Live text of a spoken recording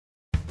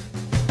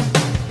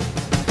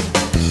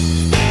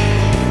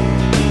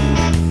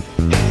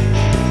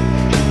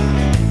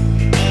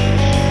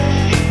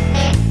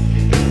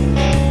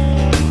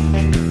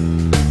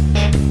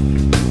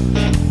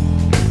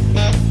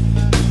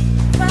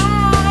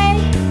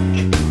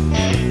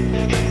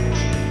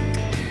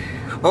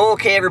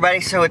Okay everybody,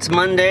 so it's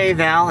Monday.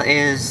 Val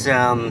is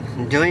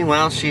doing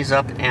well. She's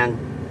up and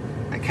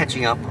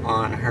catching up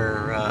on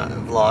her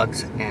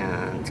vlogs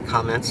and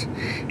comments.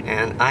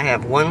 And I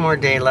have one more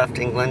day left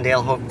in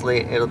Glendale.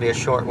 Hopefully it'll be a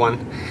short one.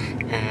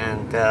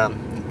 And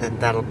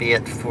that'll be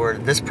it for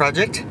this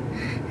project.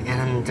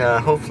 And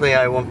hopefully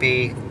I won't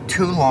be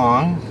too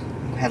long.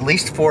 At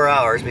least 4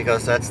 hours,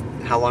 because that's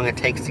how long it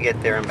takes to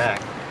get there and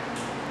back.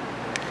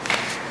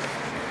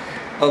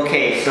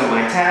 Okay, so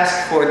my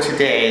task for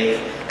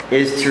today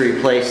is to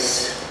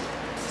replace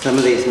some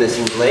of these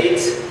missing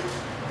blades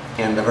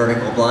and the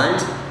vertical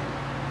blind.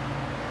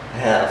 I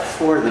have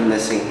 4 of them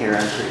missing here,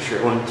 I'm pretty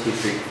sure. 1, 2,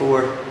 3,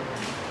 4,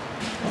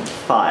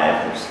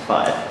 5. There's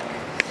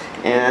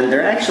 5. And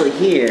they're actually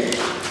here,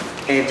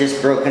 and they've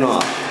just broken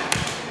off.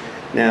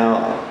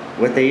 Now,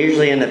 what they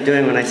usually end up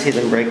doing when I see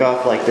them break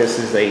off like this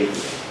is they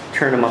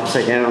turn them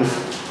upside down,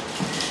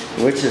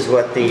 which is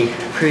what the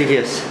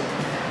previous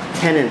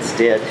tenants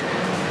did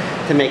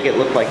to make it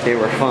look like they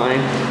were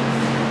fine,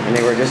 and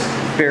they were just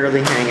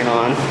barely hanging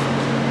on.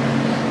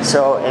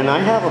 So, and I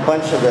have a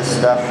bunch of this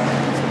stuff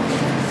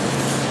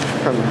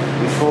from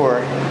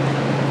before.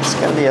 It's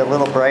going to be a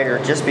little brighter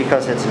just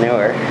because it's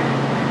newer,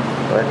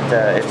 but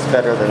it's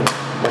better than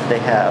what they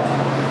have.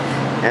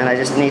 And I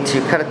just need to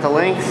cut it to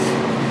length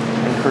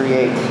and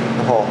create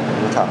the hole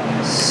in the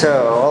top.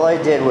 So all I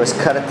did was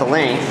cut it to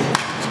length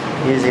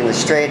using the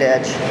straight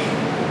edge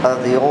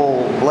of the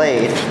old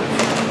blade,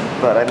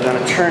 but I'm going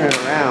to turn it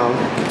around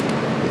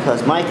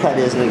because my cut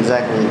isn't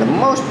exactly the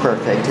most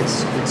perfect.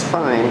 It's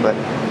fine, but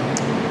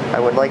I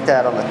would like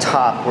that on the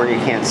top where you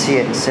can't see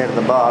it instead of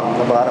the bottom.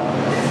 The bottom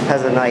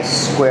has a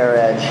nice square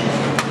edge.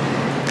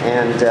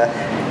 And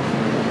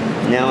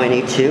now I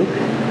need to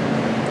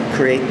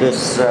create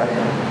this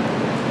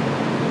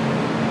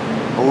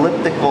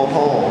elliptical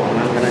hole, and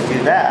I'm going to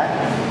do that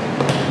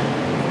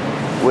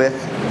with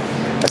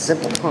a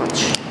simple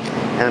punch.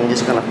 And I'm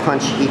just going to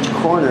punch each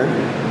corner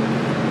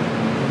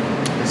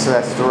so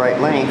that's the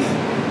right length,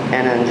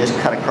 and then just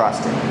cut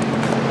across it.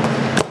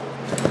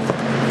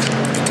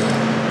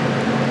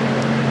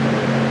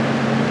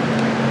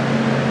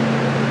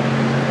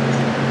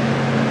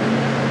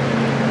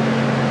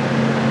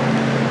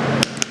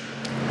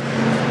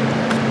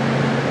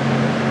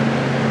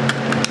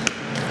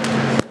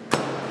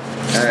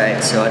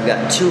 Alright, so I've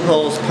got 2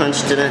 holes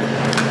punched in it,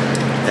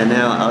 and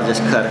now I'll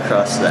just cut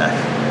across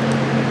that.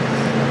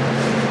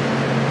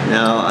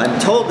 Now, I'm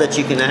told that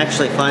you can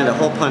actually find a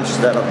hole punch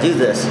that'll do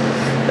this,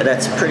 but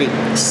that's pretty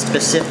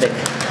specific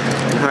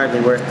and hardly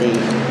worth the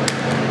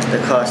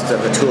cost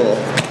of a tool.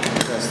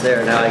 Because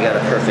there, now I got a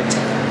perfect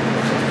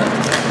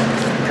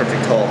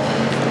hole.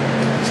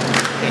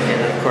 Okay,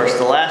 and of course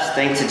the last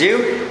thing to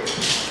do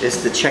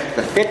is to check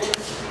the fit.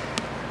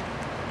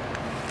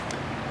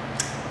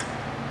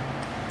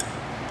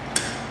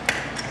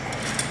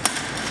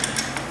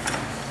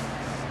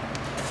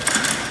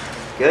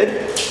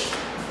 Good.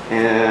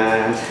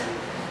 And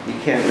you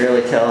can't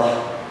really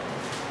tell.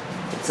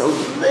 It's a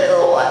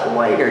little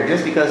whiter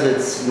just because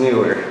it's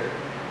newer.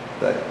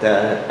 But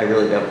I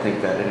really don't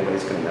think that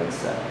anybody's going to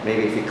notice that.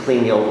 Maybe if you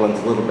clean the old ones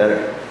a little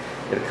better,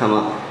 it'll come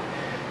up.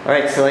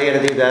 Alright, so I got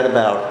to do that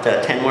about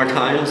 10 more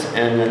times,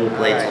 and then the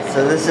blades will be done.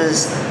 So this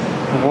is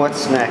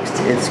what's next.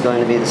 It's going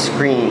to be the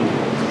screen.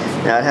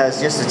 Now it has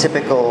just a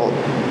typical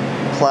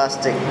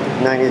plastic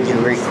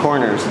 90-degree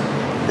corners.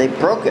 They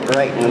broke it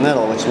right in the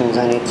middle, which means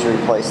I need to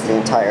replace the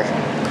entire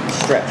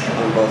stretch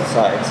on both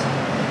sides.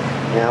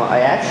 Now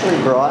I actually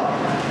brought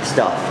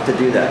stuff to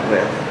do that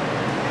with,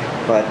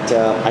 but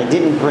I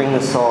didn't bring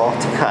the saw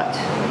to cut.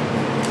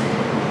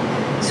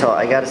 So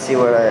I got to see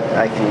what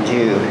I can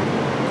do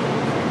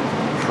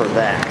for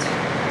that.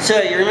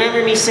 So you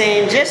remember me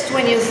saying just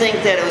when you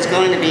think that it was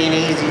going to be an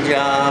easy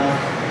job,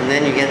 and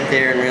then you get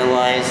there and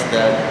realize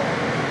that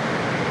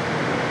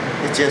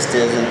it just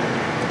isn't.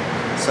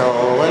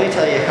 So let me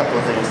tell you a couple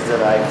of things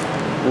that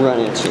I've run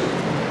into.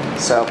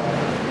 So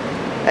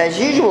as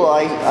usual,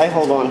 I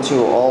hold on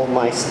to all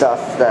my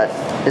stuff that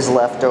is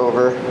left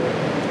over.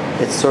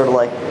 It's sort of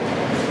like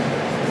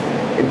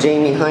a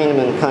Jamie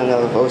Heineman kind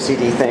of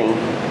OCD thing.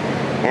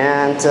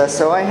 And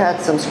so I had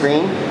some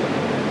screen.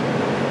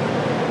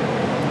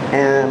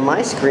 And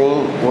my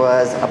screen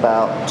was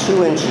about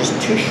 2 inches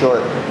too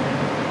short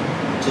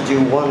to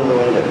do one of the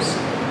windows.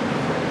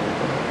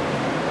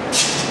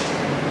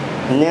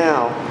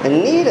 Now,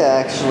 Anita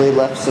actually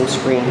left some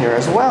screen here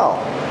as well.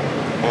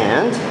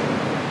 And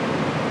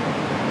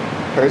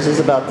hers is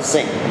about the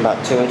same,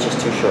 about 2 inches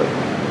too short.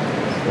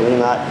 So we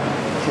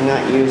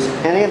cannot use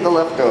any of the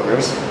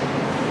leftovers,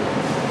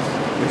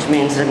 which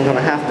means I'm going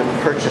to have to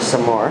purchase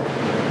some more.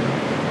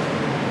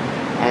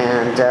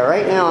 And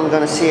right now I'm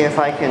going to see if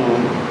I can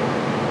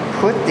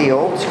put the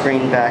old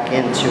screen back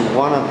into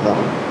one of them,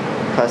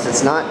 because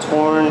it's not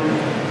torn,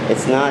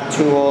 it's not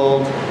too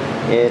old,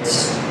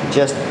 it's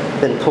just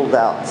been pulled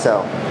out.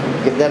 So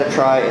give that a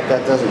try. If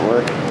that doesn't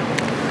work,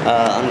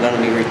 I'm going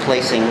to be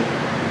replacing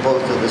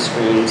both of the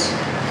screens.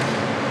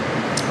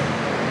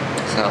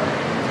 So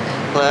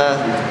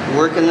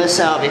working this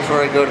out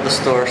before I go to the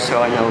store,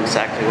 so I know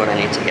exactly what I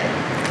need to get.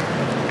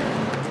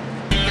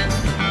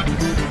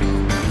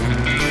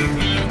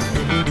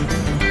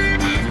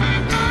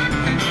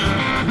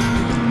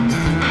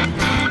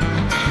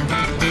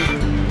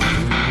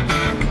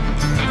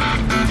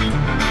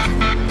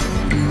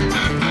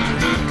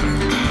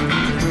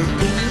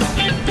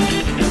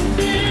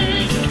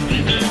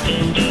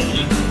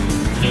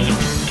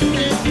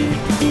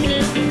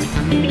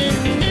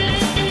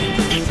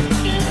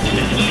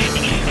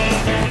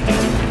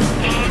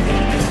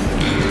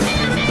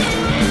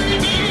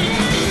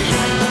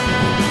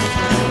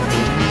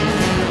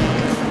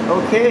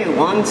 Okay,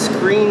 one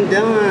screen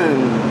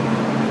done.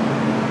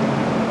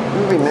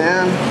 Movie,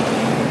 man.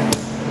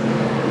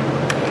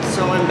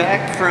 So I'm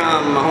back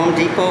from Home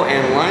Depot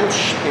and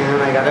lunch,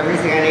 and I got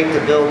everything I need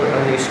to build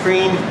a new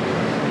screen.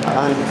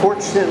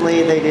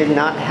 Unfortunately, they did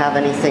not have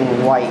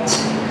anything white,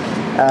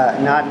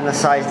 not in the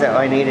size that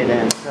I needed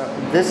in. So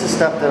this is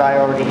stuff that I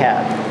already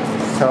had.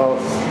 So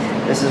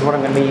this is what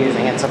I'm going to be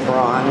using. It's a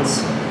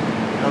bronze.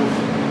 I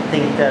don't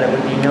think that it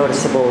would be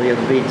noticeable. It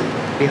would be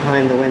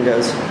behind the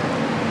windows.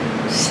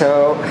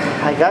 So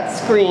I got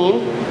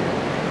screen,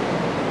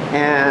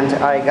 and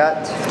I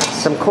got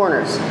some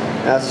corners.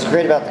 Now, what's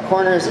great about the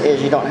corners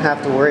is you don't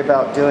have to worry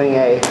about doing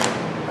a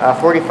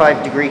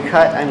 45-degree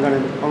cut. I'm going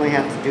to only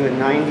have to do a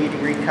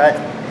 90-degree cut.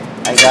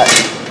 I got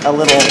a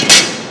little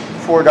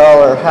 $4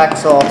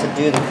 hacksaw to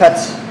do the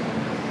cuts,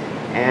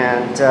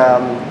 and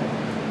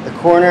the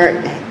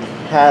corner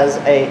has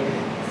a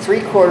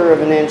 3/4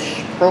 of an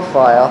inch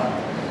profile.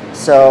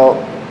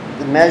 So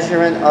the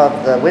measurement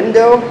of the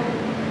window,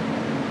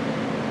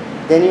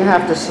 then you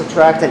have to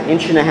subtract 1.5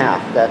 inches.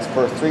 That's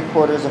for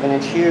 3/4 of an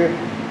inch here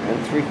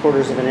and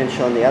 3/4 of an inch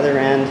on the other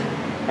end.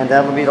 And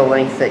that'll be the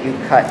length that you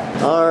cut.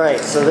 Alright,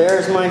 so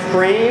there's my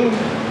frame.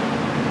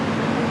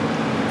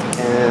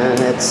 And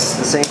it's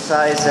the same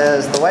size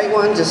as the white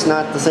one, just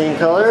not the same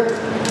color.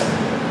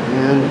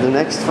 And the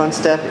next fun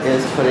step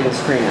is putting the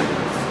screen in.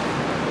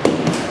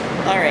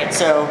 Alright,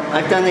 so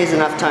I've done these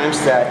enough times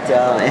that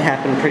it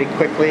happened pretty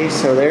quickly.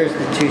 So there's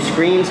the two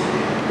screens.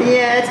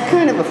 Yeah, it's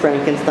kind of a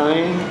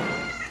Frankenstein.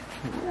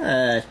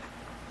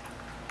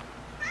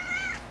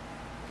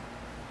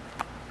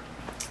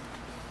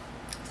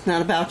 It's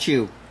not about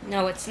you.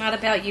 No, it's not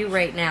about you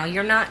right now.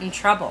 You're not in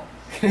trouble.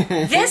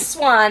 This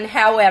one,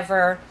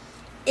 however,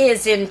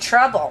 is in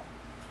trouble.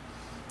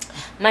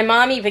 My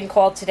mom even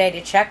called today to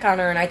check on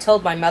her, and I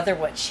told my mother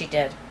what she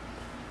did.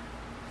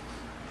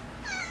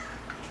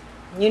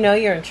 You know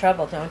you're in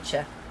trouble, don't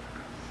you?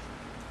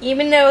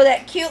 Even though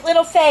that cute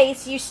little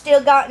face, you still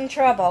got in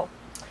trouble.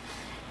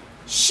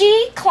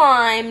 She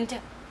climbed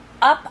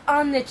up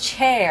on the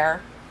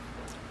chair.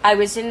 I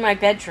was in my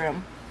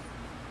bedroom.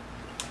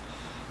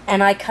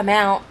 And I come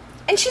out,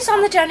 and she's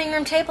on the dining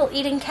room table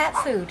eating cat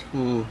food.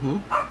 Mm-hmm.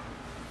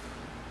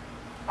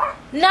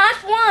 Not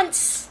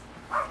once,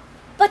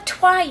 but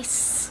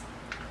twice.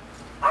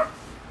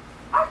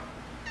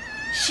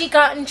 She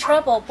got in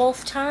trouble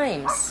both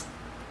times.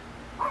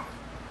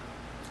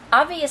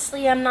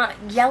 Obviously, I'm not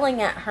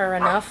yelling at her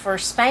enough or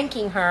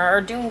spanking her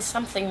or doing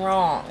something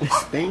wrong.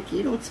 Spank?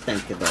 You don't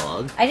spank a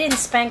dog. I didn't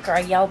spank her, I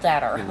yelled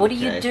at her. Okay. What do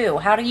you do?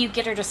 How do you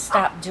get her to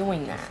stop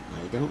doing that?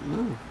 I don't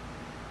know.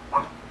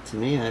 To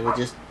me, I would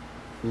just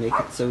make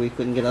it so he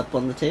couldn't get up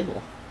on the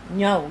table.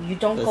 No, you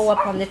don't go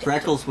up on the table.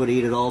 Freckles would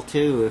eat it all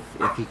too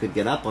if he could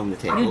get up on the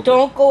table. You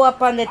don't go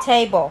up on the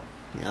table.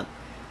 Yep.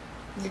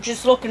 You're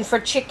just looking for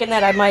chicken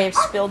that I might have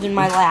spilled in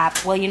my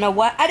lap. Well, you know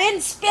what? I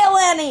didn't spill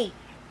any.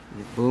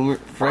 Boomer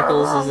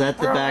Freckles is at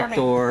the back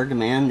door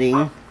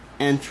demanding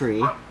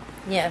entry.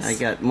 Yes. I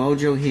got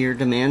Mojo here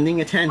demanding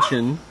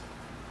attention.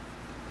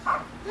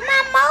 My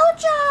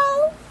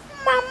Mojo!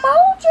 My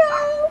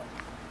Mojo!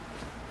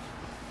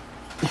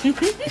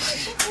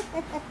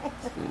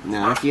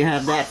 Now if you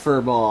have that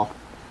fur ball,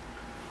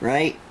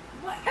 right?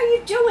 What are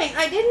you doing?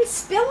 I didn't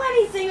spill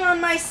anything on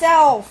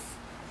myself.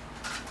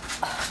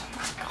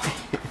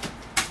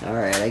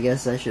 Alright, I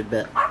guess I should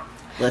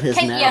let his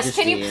majesty Yes,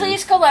 can you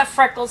please go let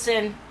Freckles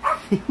in?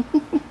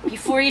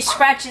 Before he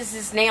scratches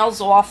his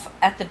nails off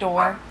at the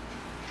door.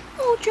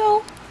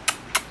 Mojo.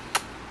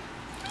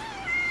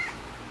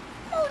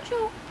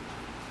 Mojo.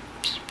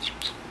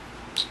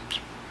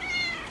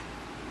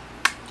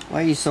 Why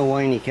are you so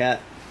whiny,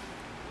 cat?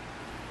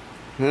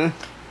 Huh?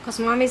 Because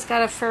Mommy's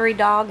got a furry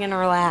dog in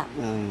her lap.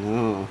 Oh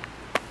no.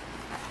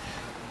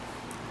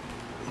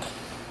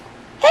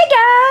 Hey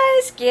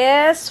guys,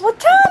 guess what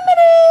time it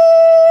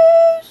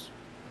is?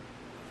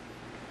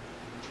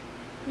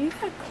 You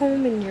got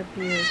comb in your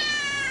beard.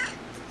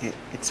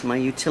 It's my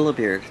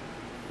utilibeard.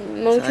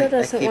 Mojo So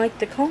doesn't like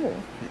the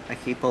comb. I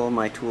keep all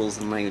my tools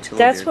in my utilibeard.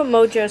 That's what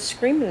Mojo's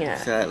screaming at.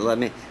 So let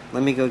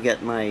me go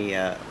get my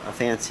a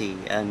fancy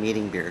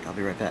meeting beard. I'll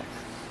be right back.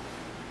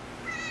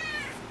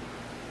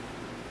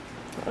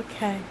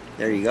 Okay.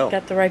 There you go.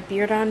 Got the right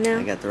beard on now?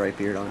 I got the right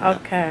beard on now.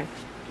 Okay.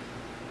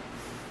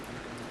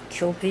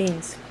 Cool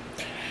beans.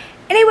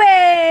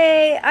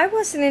 Anyway, I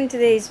wasn't in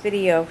today's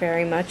video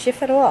very much,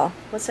 if at all.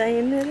 Was I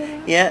in it at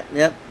all? Yeah,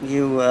 yep.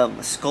 You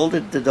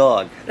scolded the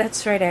dog.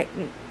 That's right.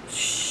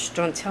 Shh,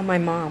 don't tell my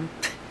mom.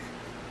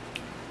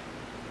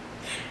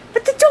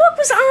 But the dog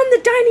was on the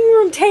dining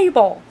room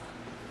table.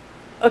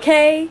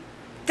 Okay?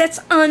 That's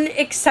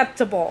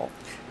unacceptable.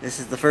 This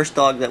is the first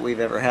dog that we've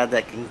ever had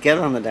that can get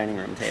on the dining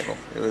room table.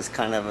 It was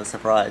kind of a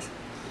surprise.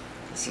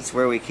 This is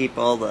where we keep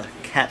all the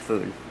cat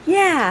food.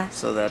 Yeah.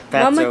 So that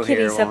Fatso Mama here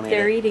Kitty's won't up eat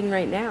there it. eating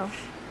right now.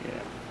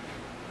 Yeah.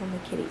 Mama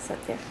Kitty's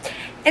up there.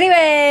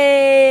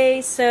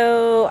 Anyway,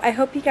 so I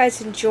hope you guys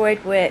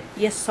enjoyed what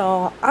you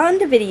saw on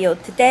the video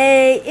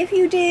today. If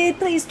you did,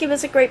 please give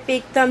us a great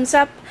big thumbs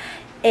up.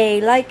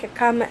 a like, a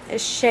comment, a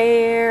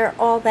share,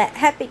 all that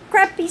happy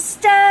crappy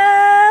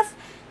stuff.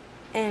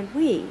 And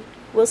we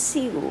will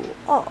see you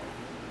all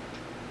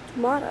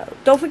tomorrow.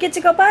 Don't forget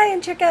to go by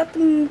and check out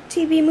the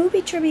TV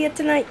movie trivia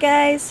tonight,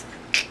 guys.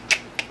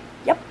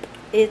 Yep,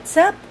 it's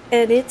up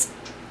and it's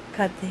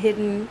got the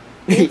hidden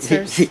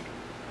answers.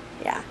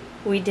 Yeah,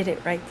 we did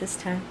it right this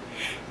time.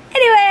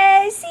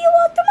 Anyway, see you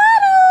all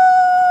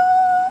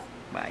tomorrow.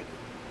 Bye.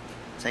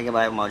 Say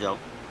goodbye, Mojo.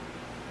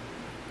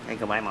 Say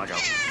goodbye,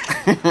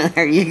 Mojo.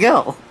 There you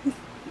go.